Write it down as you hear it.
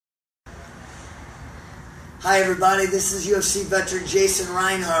Hi everybody, this is UFC veteran Jason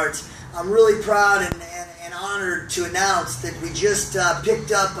Reinhardt. I'm really proud and honored to announce that we just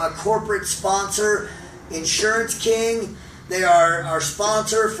picked up a corporate sponsor, Insurance King. They are our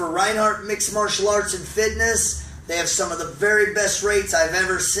sponsor for Reinhardt Mixed Martial Arts and Fitness. They have some of the very best rates I've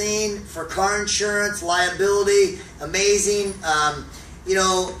ever seen for car insurance, liability, amazing. You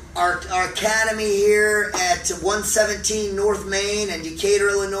know, our academy here at 117 North Main in Decatur,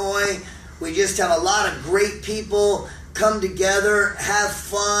 Illinois, we just have a lot of great people come together, have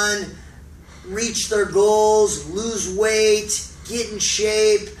fun, reach their goals, lose weight, get in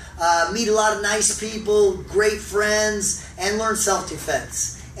shape, meet a lot of nice people, great friends, and learn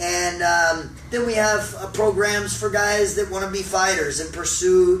self-defense. And then we have programs for guys that want to be fighters and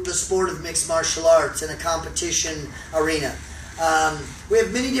pursue the sport of mixed martial arts in a competition arena. We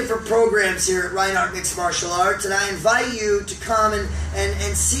have many different programs here at Reinhardt Mixed Martial Arts, and I invite you to come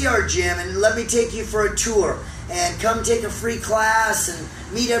and see our gym and let me take you for a tour. And come take a free class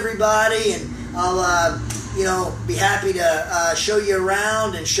and meet everybody, and I'll be happy to show you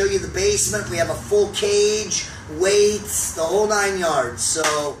around and show you the basement. We have a full cage, weights, the whole 9 yards.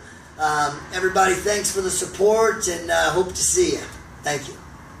 So everybody, thanks for the support, and hope to see you. Thank you.